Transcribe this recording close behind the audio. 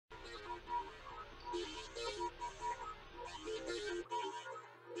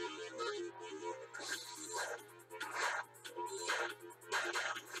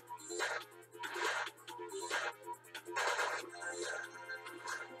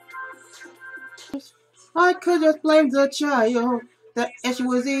I could just blame the child. The issue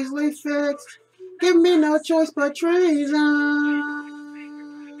was easily fixed. Give me no choice but treason.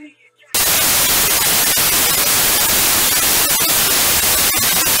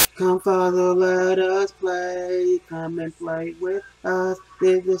 Come, Father, let us play. Come and play with us.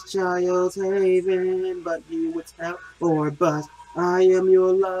 This is child's haven, but you would tell or bust. I am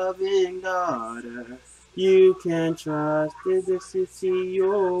your loving daughter. You can trust this to see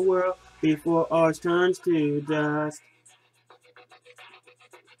your world before ours turns to dust.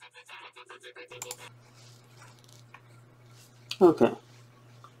 Okay.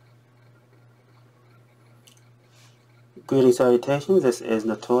 Greetings, salutations. This is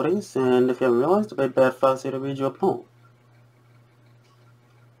Notorious, and if you haven't realized, I Bad Foxy to read you a poem.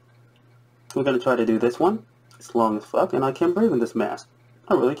 We're gonna try to do this one. It's long as fuck, and I can't breathe in this mask.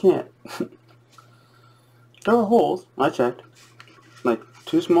 I really can't. There are holes. I checked. Like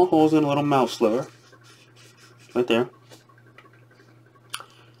 2 small holes in a little mouth slur. Right there.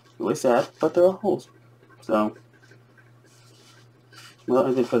 Really sad, but there are holes. So, without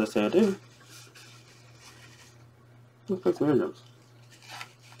anything further to say ado, let's play some rhythms.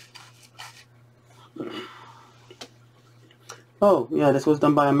 Oh, yeah, this was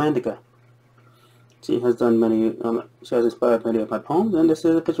done by Amandika. She has done many, she has inspired many of my poems, and this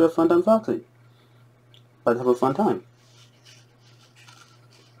is a picture of Fun Done Foxy. Let's have a fun time.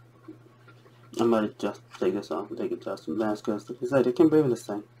 I might just take this off and take it just some mask because, like I said, I can't breathe in this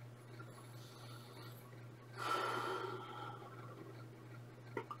thing.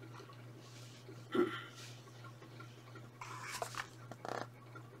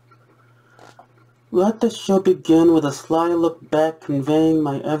 Let the show begin with a sly look back, conveying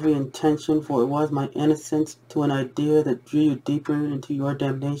my every intention, for it was my innocence to an idea that drew you deeper into your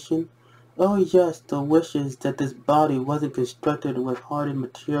damnation. Oh yes, the wishes that this body wasn't constructed with hardened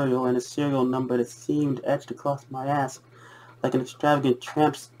material and a serial number that seemed etched across my ass like an extravagant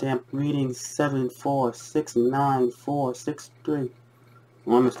tramp stamp reading 7469463.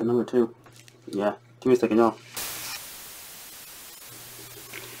 Oh, I missed the number 2. Yeah, give me a second, y'all.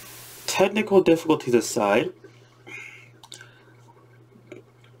 Technical difficulties aside,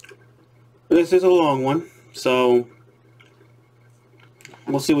 this is a long one, so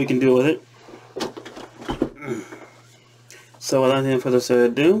we'll see what we can do with it. So without any further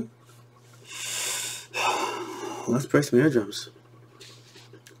ado, let's break some eardrums.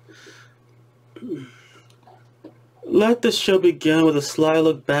 Let the show begin with a sly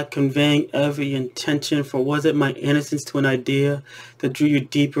look back, conveying every intention, for was it my innocence to an idea that drew you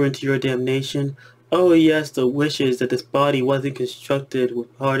deeper into your damnation? Oh yes, the wishes that this body wasn't constructed with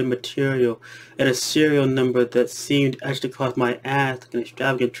hardened material and a serial number that seemed etched across my ass like an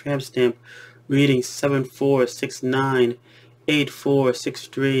extravagant tramp stamp reading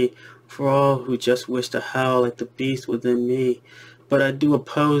 74698463 for all who just wish to howl like the beast within me. But I do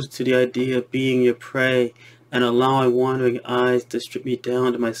oppose to the idea of being your prey and allowing wandering eyes to strip me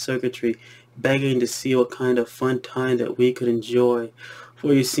down to my circuitry, begging to see what kind of fun time that we could enjoy,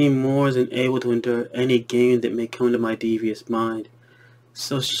 for you seem more than able to endure any game that may come to my devious mind.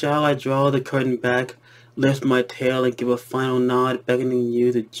 So shall I draw the curtain back, lift my tail, and give a final nod, beckoning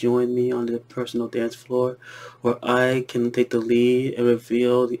you to join me on the personal dance floor, where I can take the lead and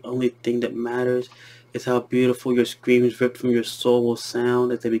reveal the only thing that matters is how beautiful your screams ripped from your soul will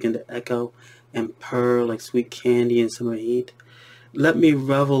sound as they begin to echo and purr like sweet candy in summer heat. Let me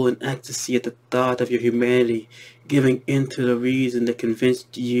revel in ecstasy at the thought of your humanity, giving in to the reason that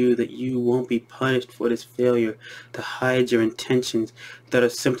convinced you that you won't be punished for this failure to hide your intentions that are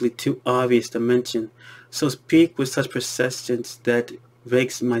simply too obvious to mention. So speak with such persistence that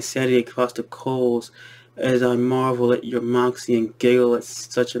rakes my sanity across the coals as I marvel at your moxie and giggle at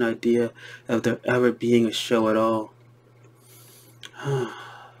such an idea of there ever being a show at all.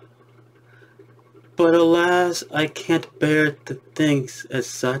 But alas, I can't bear to think as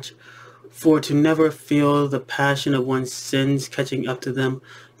such, for to never feel the passion of one's sins catching up to them,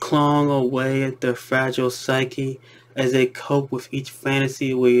 clawing away at their fragile psyche, as they cope with each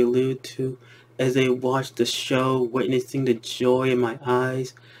fantasy we allude to, as they watch the show, witnessing the joy in my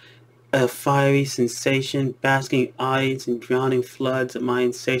eyes, a fiery sensation, basking audience and drowning floods of my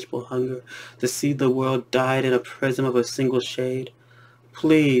insatiable hunger to see the world dyed in a prism of a single shade.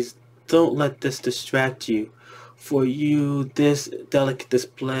 Please, don't let this distract you. For you, this delicate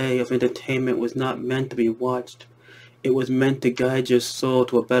display of entertainment was not meant to be watched. It was meant to guide your soul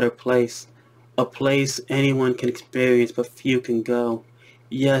to a better place. A place anyone can experience but few can go.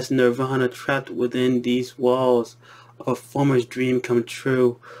 Yes, nirvana trapped within these walls of a former's dream come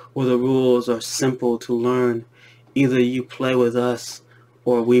true, where the rules are simple to learn. Either you play with us,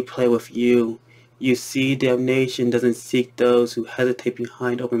 or we play with you. You see, damnation doesn't seek those who hesitate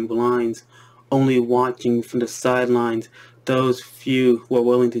behind open blinds, only watching from the sidelines those few who are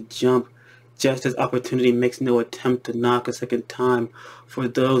willing to jump, just as opportunity makes no attempt to knock a second time for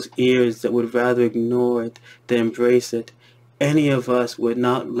those ears that would rather ignore it than embrace it. Any of us would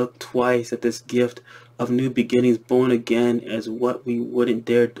not look twice at this gift of new beginnings born again as what we wouldn't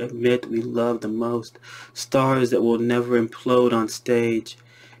dare to admit we love the most, stars that will never implode on stage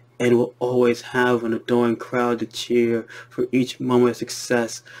and will always have an adoring crowd to cheer for each moment of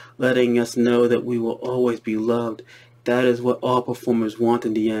success, letting us know that we will always be loved. That is what all performers want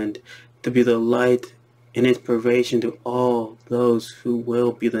in the end, to be the light and inspiration to all those who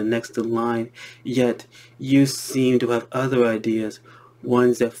will be the next in line. Yet, you seem to have other ideas,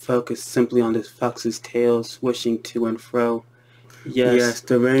 ones that focus simply on this fox's tail swishing to and fro. Yes,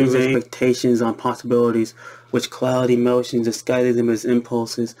 the range of expectations on possibilities, which cloud emotions disguising them as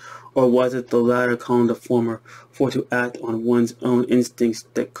impulses, or was it the latter calling the former, for to act on one's own instincts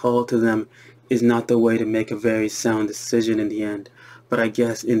that call to them is not the way to make a very sound decision in the end. But I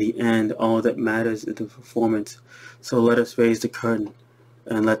guess in the end all that matters is the performance. So let us raise the curtain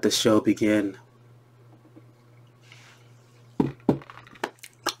and let the show begin.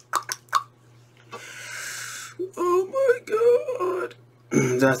 Oh my god.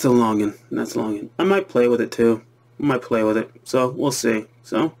 That's a longin'. That's a longin'. I might play with it too. I might play with it. So we'll see.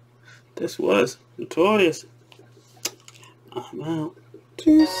 So this was Notorious. I'm out.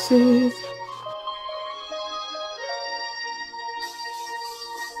 Deuces.